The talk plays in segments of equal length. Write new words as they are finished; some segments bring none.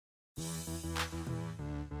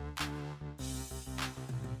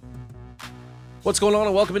What's going on,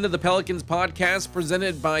 and welcome into the Pelicans podcast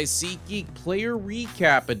presented by SeatGeek Player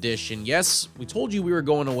Recap Edition. Yes, we told you we were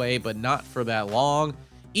going away, but not for that long.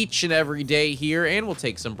 Each and every day here, and we'll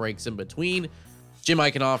take some breaks in between. Jim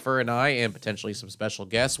Eichenhofer and I, and potentially some special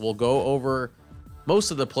guests, will go over most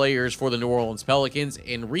of the players for the New Orleans Pelicans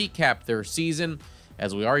and recap their season,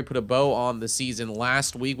 as we already put a bow on the season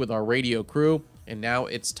last week with our radio crew, and now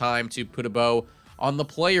it's time to put a bow on the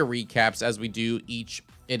player recaps as we do each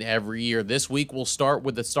and every year. This week, we'll start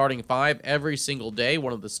with the starting five every single day.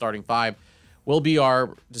 One of the starting five will be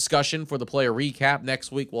our discussion for the player recap.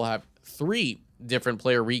 Next week, we'll have three different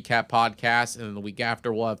player recap podcasts, and then the week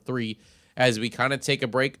after, we'll have three as we kind of take a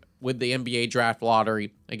break with the NBA draft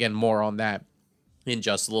lottery. Again, more on that in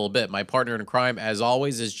just a little bit. My partner in crime, as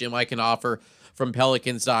always, is Jim Eichenhofer from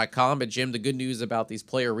Pelicans.com. But Jim, the good news about these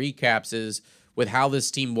player recaps is with how this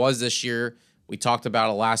team was this year, we talked about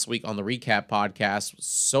it last week on the recap podcast.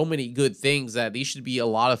 So many good things that these should be a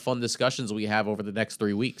lot of fun discussions we have over the next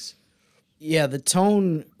 3 weeks. Yeah, the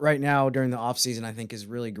tone right now during the offseason, I think, is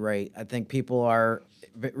really great. I think people are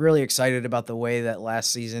really excited about the way that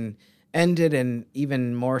last season ended, and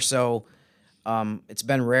even more so, it's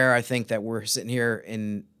been rare, I think, that we're sitting here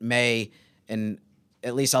in May, and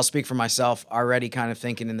at least I'll speak for myself, already kind of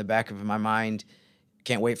thinking in the back of my mind,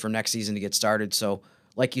 can't wait for next season to get started. So,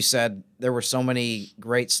 like you said, there were so many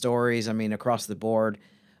great stories, across the board.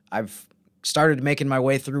 I've started making my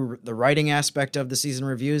way through the writing aspect of the season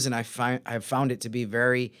reviews, and I've found it to be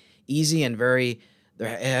very easy and it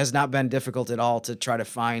has not been difficult at all to try to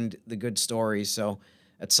find the good stories. So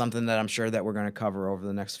that's something that I'm sure that we're going to cover over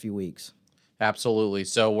the next few weeks. Absolutely.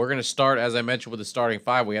 So we're going to start, as I mentioned, with the starting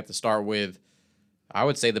five. We have to start with, I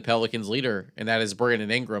would say, the Pelicans leader, and that is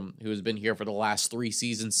Brandon Ingram, who has been here for the last 3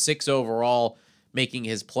 seasons, 6 overall, making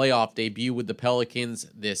his playoff debut with the Pelicans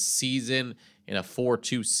this season in a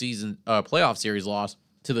 4-2 season playoff series loss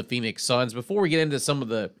to the Phoenix Suns. Before we get into some of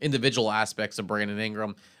the individual aspects of Brandon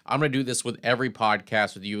Ingram, I'm going to do this with every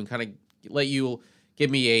podcast with you and kind of let you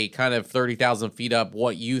give me a kind of 30,000 feet up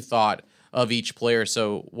what you thought of each player.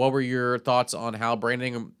 So what were your thoughts on how Brandon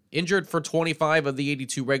Ingram, injured for 25 of the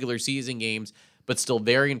 82 regular season games, but still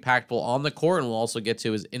very impactful on the court, and we'll also get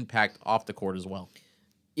to his impact off the court as well?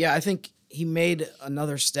 Yeah, I think he made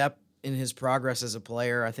another step in his progress as a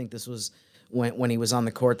player. I think this was when he was on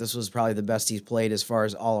the court, this was probably the best he's played as far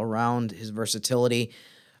as all around his versatility.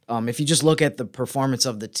 If you just look at the performance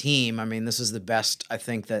of the team, this is the best I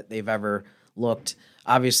think that they've ever looked.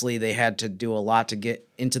 Obviously, they had to do a lot to get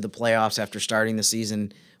into the playoffs after starting the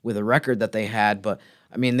season with a record that they had. But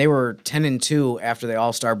they were 10-2 after the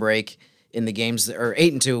All-Star break in the games, or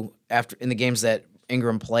 8-2 after in the games that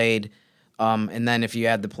Ingram played. And then if you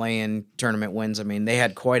add the play-in tournament wins, they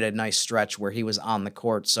had quite a nice stretch where he was on the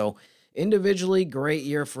court. So individually, great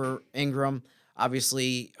year for Ingram.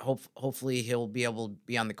 Obviously, hopefully he'll be able to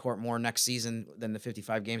be on the court more next season than the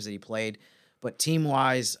 55 games that he played. But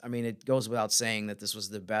team-wise, it goes without saying that this was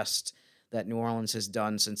the best that New Orleans has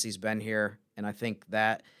done since he's been here. And I think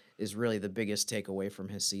that is really the biggest takeaway from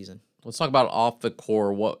his season. Let's talk about off the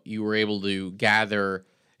court, what you were able to gather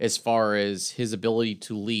as far as his ability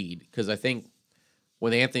to lead. Because I think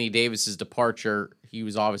with Anthony Davis's departure, he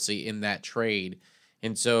was obviously in that trade.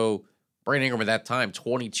 And so Brandon Ingram at that time,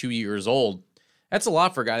 22 years old, that's a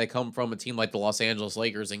lot for a guy to come from a team like the Los Angeles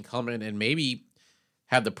Lakers and come in and maybe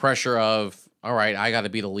have the pressure of, all right, I got to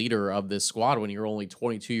be the leader of this squad when you're only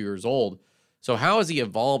 22 years old. So how has he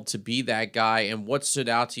evolved to be that guy, and what stood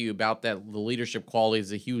out to you about the leadership qualities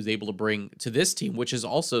that he was able to bring to this team, which is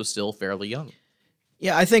also still fairly young?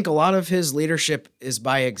 Yeah, I think a lot of his leadership is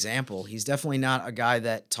by example. He's definitely not a guy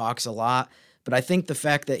that talks a lot, but I think the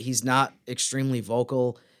fact that he's not extremely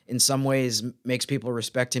vocal in some ways makes people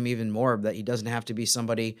respect him even more, that he doesn't have to be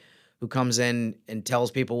somebody who comes in and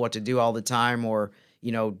tells people what to do all the time, or,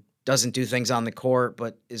 doesn't do things on the court,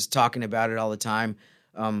 but is talking about it all the time.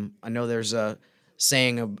 I know there's a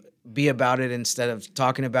saying of be about it instead of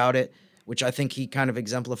talking about it, which I think he kind of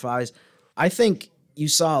exemplifies. I think you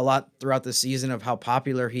saw a lot throughout the season of how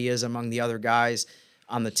popular he is among the other guys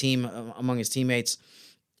on the team, among his teammates.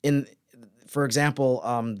 For example,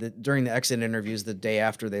 during the exit interviews the day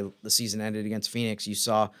after the season ended against Phoenix, you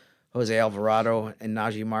saw Jose Alvarado and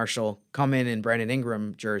Najee Marshall come in Brandon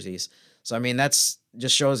Ingram jerseys. So, that's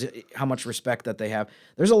just shows how much respect that they have.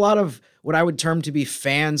 There's a lot of what I would term to be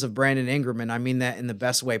fans of Brandon Ingram, and I mean that in the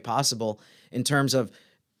best way possible, in terms of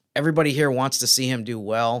everybody here wants to see him do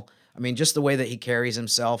well. Just the way that he carries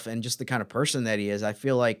himself and just the kind of person that he is. I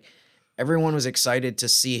feel like everyone was excited to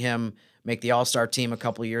see him make the All-Star team a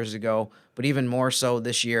couple years ago, but even more so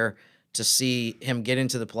this year to see him get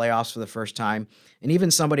into the playoffs for the first time. And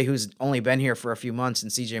even somebody who's only been here for a few months, in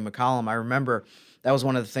CJ McCollum, I remember that was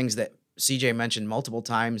one of the things that CJ mentioned multiple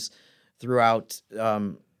times throughout,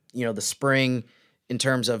 the spring, in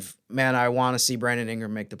terms of, man, I want to see Brandon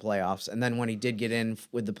Ingram make the playoffs. And then when he did get in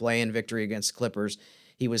with the play-in victory against Clippers,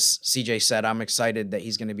 CJ said, I'm excited that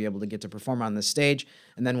he's going to be able to get to perform on this stage.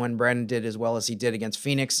 And then when Brandon did as well as he did against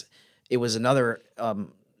Phoenix, it was another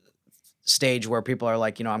stage where people are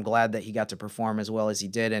like, I'm glad that he got to perform as well as he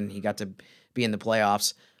did and he got to be in the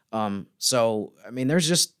playoffs. There's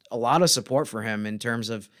just a lot of support for him in terms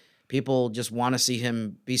of people just want to see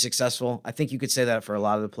him be successful. I think you could say that for a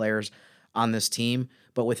lot of the players on this team,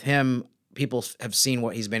 but with him, people have seen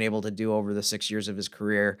what he's been able to do over the 6 years of his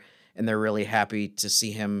career, and they're really happy to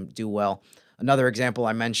see him do well. Another example,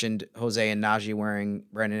 I mentioned Jose and Najee wearing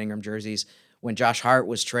Brandon Ingram jerseys. When Josh Hart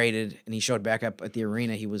was traded and he showed back up at the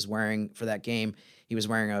arena, he was wearing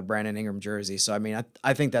a Brandon Ingram jersey. So,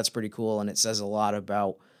 I think that's pretty cool, and it says a lot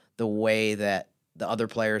about the way that the other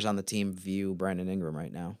players on the team view Brandon Ingram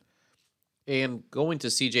right now. And going to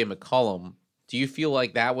CJ McCollum, do you feel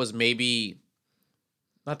like that was maybe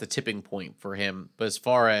not the tipping point for him, but as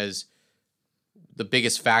far as the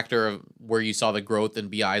biggest factor of where you saw the growth in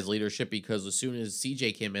BI's leadership? Because as soon as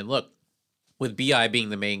CJ came in, look, with BI being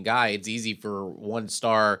the main guy, it's easy for one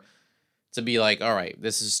star to be like, all right,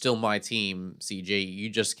 this is still my team, CJ. You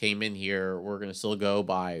just came in here. We're going to still go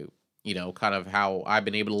by, kind of how I've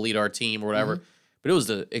been able to lead our team or whatever. Mm-hmm. But it was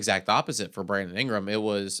the exact opposite for Brandon Ingram. It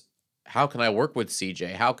was, how can I work with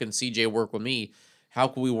CJ? How can CJ work with me? How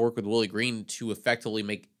can we work with Willie Green to effectively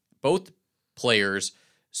make both players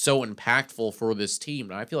so impactful for this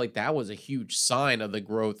team? And I feel like that was a huge sign of the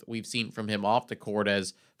growth we've seen from him off the court,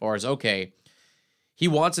 as far as, okay, he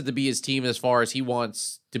wants it to be his team as far as he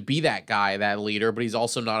wants to be that guy, that leader, but he's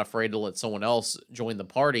also not afraid to let someone else join the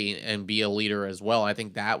party and be a leader as well. I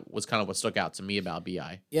think that was kind of what stuck out to me about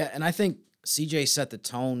BI. Yeah, and I think CJ set the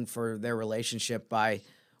tone for their relationship by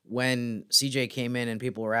when CJ came in and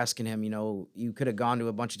people were asking him, you could have gone to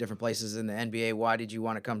a bunch of different places in the NBA. Why did you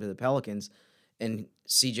want to come to the Pelicans? And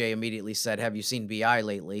CJ immediately said, have you seen BI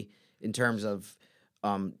lately? In terms of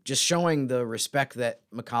just showing the respect that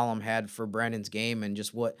McCollum had for Brandon's game and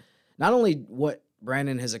just not only what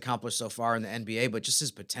Brandon has accomplished so far in the NBA, but just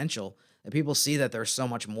his potential. That people see that there's so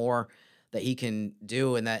much more that he can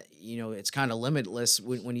do, and that, it's kind of limitless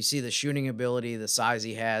when you see the shooting ability, the size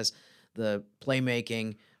he has, the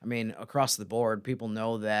playmaking. Across the board, people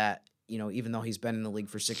know that, even though he's been in the league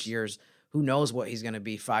for 6 years, who knows what he's going to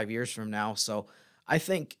be 5 years from now. So I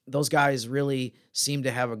think those guys really seem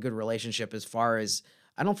to have a good relationship, as far as,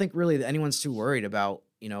 I don't think really that anyone's too worried about,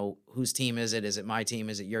 whose team is it? Is it my team?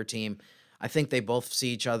 Is it your team? I think they both see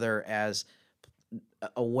each other as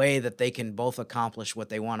a way that they can both accomplish what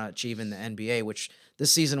they want to achieve in the NBA, which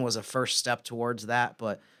this season was a first step towards that.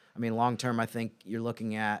 But long term, I think you're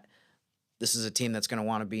looking at, this is a team that's going to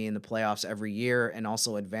want to be in the playoffs every year and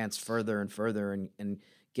also advance further and further and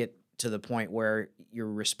get to the point where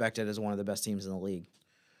you're respected as one of the best teams in the league.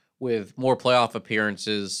 With more playoff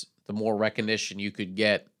appearances, the more recognition you could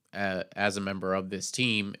get as a member of this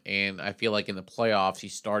team. And I feel like in the playoffs, you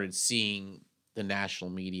started seeing the national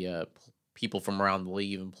media, people from around the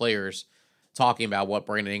league, and players talking about what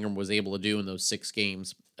Brandon Ingram was able to do in those 6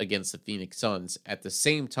 games against the Phoenix Suns. At the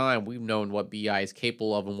same time, we've known what BI is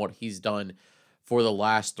capable of and what he's done for the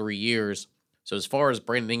last 3 years. So as far as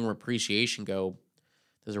Brandon Ingram appreciation go,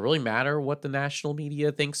 does it really matter what the national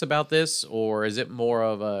media thinks about this? Or is it more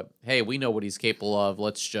of a, hey, we know what he's capable of,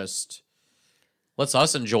 let's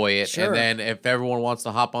us enjoy it. Sure. And then if everyone wants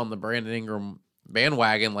to hop on the Brandon Ingram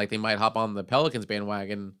bandwagon, like they might hop on the Pelicans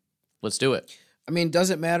bandwagon, let's do it. Does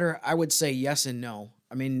it matter? I would say yes and no.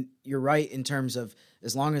 You're right in terms of,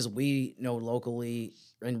 as long as we know locally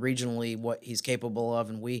and regionally what he's capable of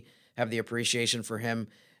and we have the appreciation for him,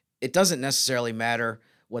 it doesn't necessarily matter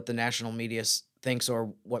what the national media thinks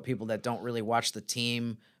or what people that don't really watch the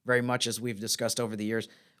team very much, as we've discussed over the years,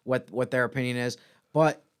 what their opinion is.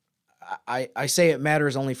 But I say it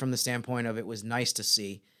matters only from the standpoint of, it was nice to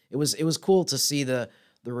see. It was cool to see the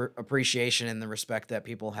appreciation and the respect that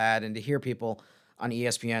people had, and to hear people on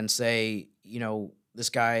ESPN say, this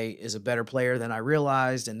guy is a better player than I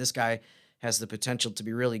realized, and this guy has the potential to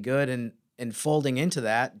be really good. And folding into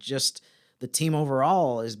that, just the team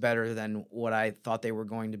overall is better than what I thought they were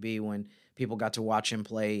going to be when people got to watch him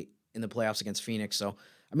play in the playoffs against Phoenix. So,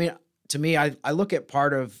 to me, I look at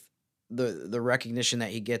part of the recognition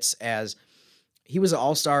that he gets as, he was an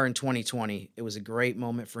all-star in 2020. It was a great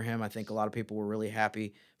moment for him. I think a lot of people were really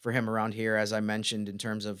happy for him around here, as I mentioned, in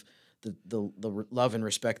terms of the love and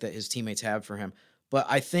respect that his teammates have for him. but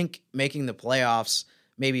I think making the playoffs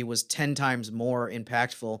maybe was 10 times more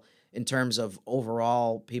impactful in terms of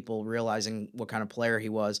overall people realizing what kind of player he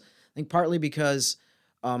was. I think partly because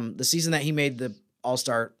the season that he made the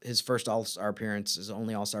All-Star, his first All-Star appearance, his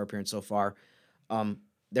only All-Star appearance so far,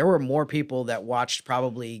 there were more people that watched,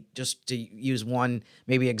 probably, just to use one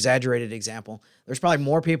maybe exaggerated example, there's probably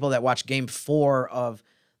more people that watched Game 4 of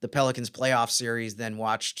the Pelicans playoff series than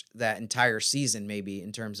watched that entire season, maybe,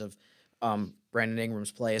 in terms of Brandon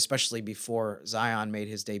Ingram's play, especially before Zion made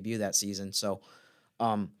his debut that season. So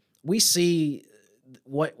we see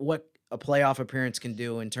what a playoff appearance can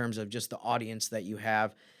do in terms of just the audience that you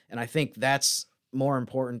have. And I think that's more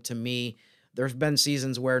important to me. There's been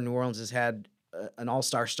seasons where New Orleans has had an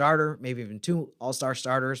all-star starter, maybe even 2 all-star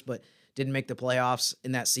starters, but didn't make the playoffs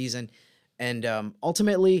in that season. And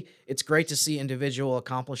ultimately, it's great to see individual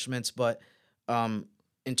accomplishments, but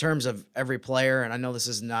in terms of every player, and I know this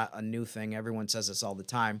is not a new thing, everyone says this all the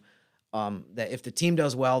time, that if the team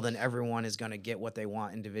does well, then everyone is going to get what they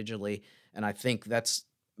want individually. And I think that's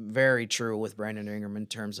very true with Brandon Ingram in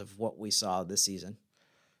terms of what we saw this season.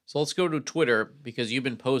 So let's go to Twitter, because you've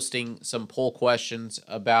been posting some poll questions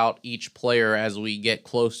about each player as we get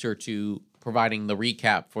closer to providing the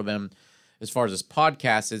recap for them as far as this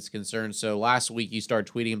podcast is concerned. So last week you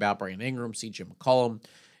started tweeting about Brandon Ingram, CJ McCollum.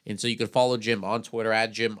 And so you can follow Jim on Twitter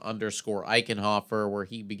at Jim_Eichenhofer, where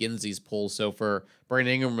he begins these polls. So for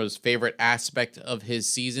Brandon Ingram's favorite aspect of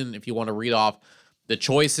his season, if you want to read off the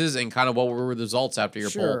choices and kind of what were the results after your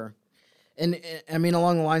poll. Sure. And I mean,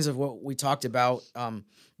 along the lines of what we talked about,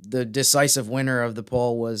 the decisive winner of the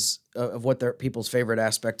poll was of what their people's favorite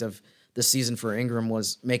aspect of the season for Ingram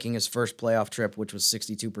was making his first playoff trip, which was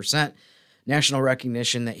 62%. National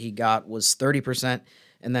recognition that he got was 30%.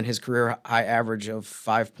 And then his career high average of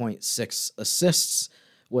 5.6 assists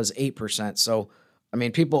was 8%. So, I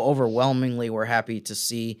mean, people overwhelmingly were happy to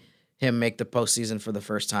see him make the postseason for the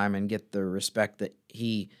first time and get the respect that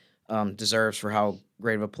he deserves for how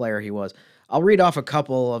great of a player he was. I'll read off a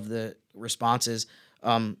couple of the responses.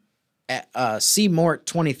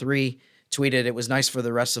 C-Mort23 tweeted, "It was nice for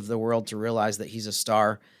the rest of the world to realize that he's a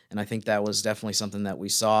star." And I think that was definitely something that we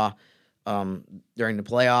saw during the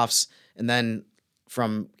playoffs. And then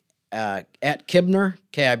from at Kibner,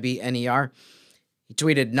 Kibner, he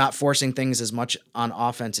tweeted, "Not forcing things as much on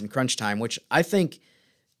offense in crunch time," which I think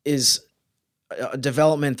is a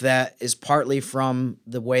development that is partly from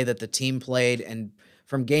the way that the team played and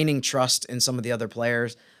from gaining trust in some of the other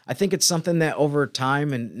players. I think it's something that over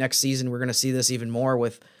time and next season, we're going to see this even more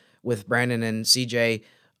with Brandon and CJ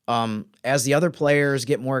as the other players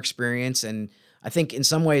get more experience. And I think in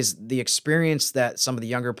some ways, the experience that some of the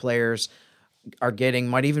younger players are getting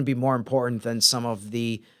might even be more important than some of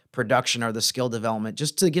the production or the skill development,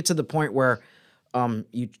 just to get to the point where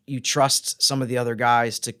you trust some of the other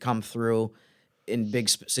guys to come through in big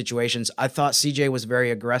situations. I thought CJ was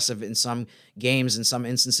very aggressive in some games, in some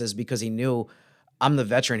instances, because he knew, I'm the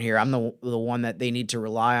veteran here. I'm the one that they need to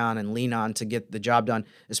rely on and lean on to get the job done,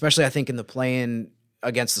 especially I think in the play-in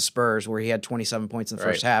against the Spurs where he had 27 points in the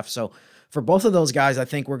first half. So for both of those guys, I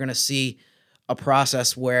think we're going to see a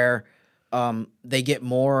process where they get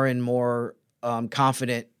more and more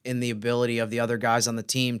confident in the ability of the other guys on the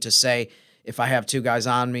team to say, if I have 2 guys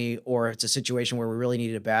on me or it's a situation where we really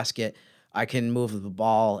need a basket, I can move the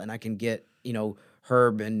ball and I can get,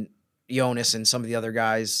 Herb and Jonas and some of the other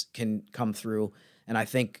guys can come through. And I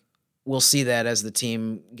think we'll see that as the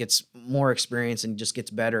team gets more experience and just gets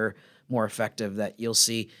better, more effective, that you'll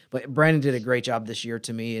see. But Brandon did a great job this year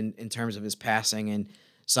to me in terms of his passing and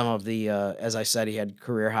some of the, as I said, he had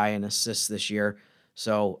career high in assists this year.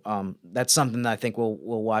 So that's something that I think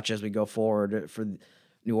we'll watch as we go forward for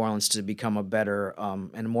New Orleans to become a better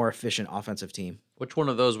and a more efficient offensive team. Which one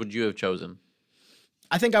of those would you have chosen?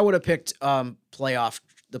 I think I would have picked the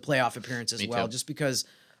playoff appearance as well, just because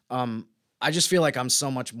I just feel like I'm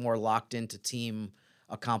so much more locked into team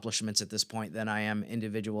accomplishments at this point than I am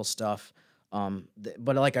individual stuff.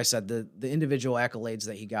 But like I said, the individual accolades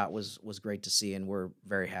that he got was great to see, and we're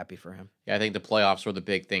very happy for him. Yeah, I think the playoffs were the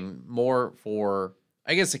big thing. More for,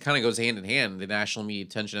 I guess it kind of goes hand in hand. The national media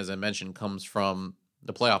attention, as I mentioned, comes from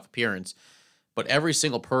the playoff appearance. But every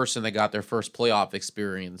single person that got their first playoff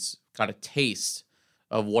experience got a taste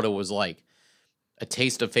of what it was like. A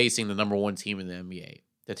taste of facing the number 1 team in the NBA.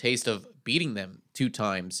 The taste of beating them 2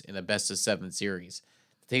 times in a best-of-7 series.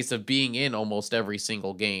 The taste of being in almost every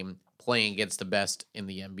single game, playing against the best in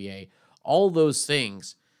the NBA. All those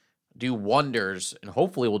things do wonders, and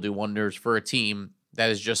hopefully will do wonders for a team that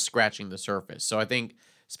is just scratching the surface. So I think,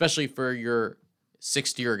 especially for your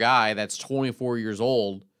 6th-year guy that's 24 years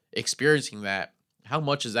old, experiencing that, how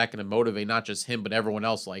much is that going to motivate not just him, but everyone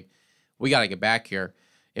else? Like, we got to get back here.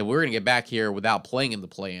 And we're going to get back here without playing in the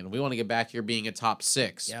play-in. We want to get back here being a top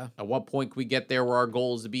 6. Yeah. At what point can we get there where our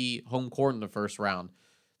goal is to be home court in the first round?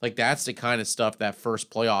 Like, that's the kind of stuff that first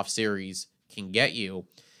playoff series can get you.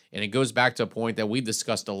 And it goes back to a point that we've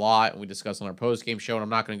discussed a lot, and we discussed on our post-game show, and I'm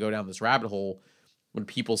not going to go down this rabbit hole. When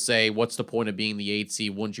people say, what's the point of being the 8th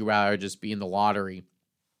seed? Wouldn't you rather just be in the lottery?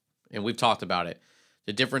 And we've talked about it.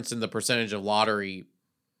 The difference in the percentage of lottery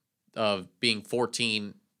of being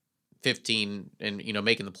 14, 15, and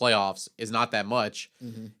making the playoffs is not that much.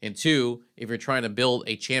 Mm-hmm. And 2, if you're trying to build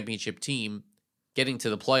a championship team, getting to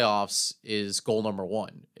the playoffs is goal number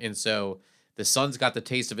 1. And so the Suns got the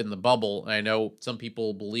taste of it in the bubble. And I know some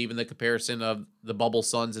people believe in the comparison of the bubble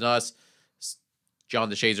Suns and us. John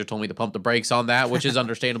DeShazer told me to pump the brakes on that, which is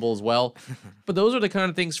understandable as well. But those are the kind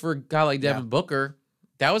of things for a guy like Devin Booker.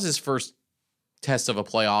 That was his first test of a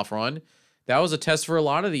playoff run. That was a test for a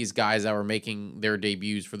lot of these guys that were making their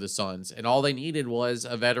debuts for the Suns. And all they needed was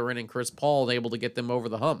a veteran and Chris Paul able to get them over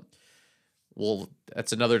the hump. Well,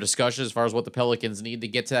 that's another discussion as far as what the Pelicans need to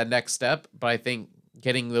get to that next step. But I think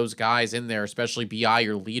getting those guys in there, especially B.I.,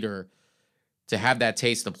 your leader, to have that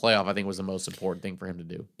taste in the playoff, I think was the most important thing for him to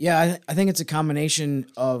do. Yeah, I think it's a combination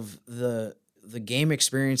of the game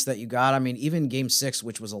experience that you got. I mean, even Game 6,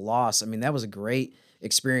 which was a loss, I mean, that was a great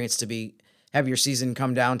experience to have your season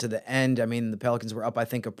come down to the end. I mean, the Pelicans were up, I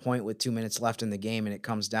think, a point with 2 minutes left in the game, and it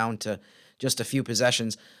comes down to just a few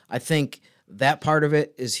possessions. I think that part of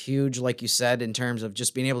it is huge, like you said, in terms of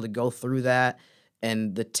just being able to go through that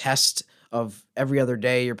and the test of every other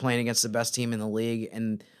day you're playing against the best team in the league.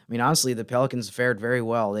 And I mean, honestly, the Pelicans fared very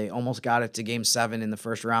well. They almost got it to Game 7 in the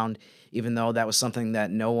first round, even though that was something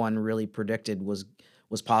that no one really predicted was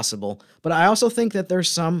possible. But I also think that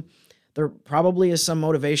there probably is some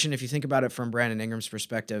motivation if you think about it from Brandon Ingram's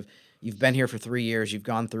perspective. You've been here for 3 years. You've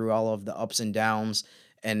gone through all of the ups and downs.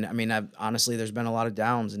 And I mean, honestly, there's been a lot of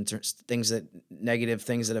downs and negative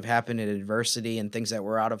things that have happened in adversity and things that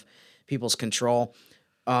were out of people's control.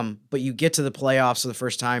 But you get to the playoffs for the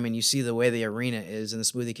first time and you see the way the arena is in the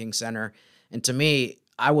Smoothie King Center. And to me,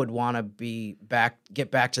 I would want to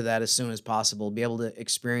get back to that as soon as possible, be able to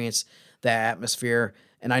experience that atmosphere.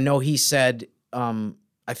 And I know he said,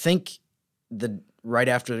 I think right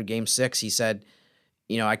after Game 6, he said,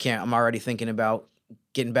 I'm already thinking about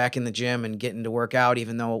getting back in the gym and getting to work out,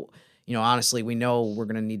 even though, honestly, we know we're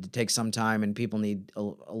going to need to take some time and people need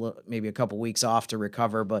maybe a couple weeks off to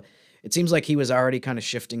recover. But it seems like he was already kind of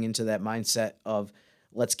shifting into that mindset of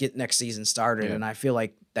let's get next season started. Yeah. And I feel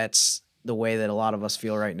like that's the way that a lot of us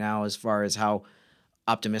feel right now as far as how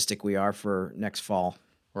optimistic we are for next fall.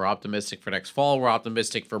 We're optimistic for next fall. We're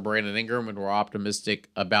optimistic for Brandon Ingram, and we're optimistic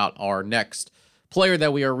about our next player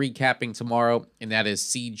that we are recapping tomorrow, and that is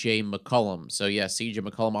C.J. McCollum. So, yeah, C.J.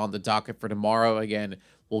 McCollum on the docket for tomorrow. Again,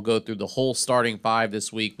 we'll go through the whole starting 5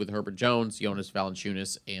 this week with Herbert Jones, Jonas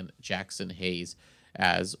Valanciunas, and Jackson Hayes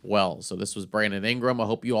as well. So this was Brandon Ingram. I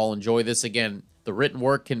hope you all enjoy this. Again, the written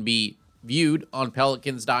work can be viewed on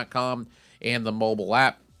Pelicans.com and the mobile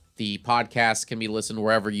app. The podcast can be listened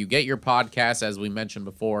wherever you get your podcasts, as we mentioned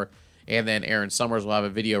before. And then Aaron Summers will have a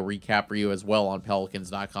video recap for you as well on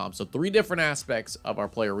Pelicans.com. So 3 different aspects of our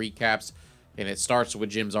player recaps, and it starts with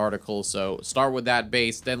Jim's article. So start with that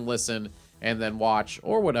base, then listen, and then watch,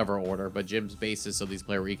 or whatever order. But Jim's basis of these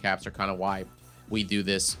player recaps are kind of why we do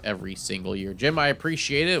this every single year. Jim, I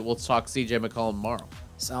appreciate it. We'll talk C.J. McCollum tomorrow.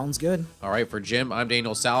 Sounds good. All right, for Jim, I'm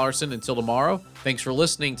Daniel Salerson. Until tomorrow, thanks for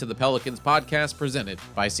listening to the Pelicans podcast presented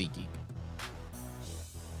by SeatGeek.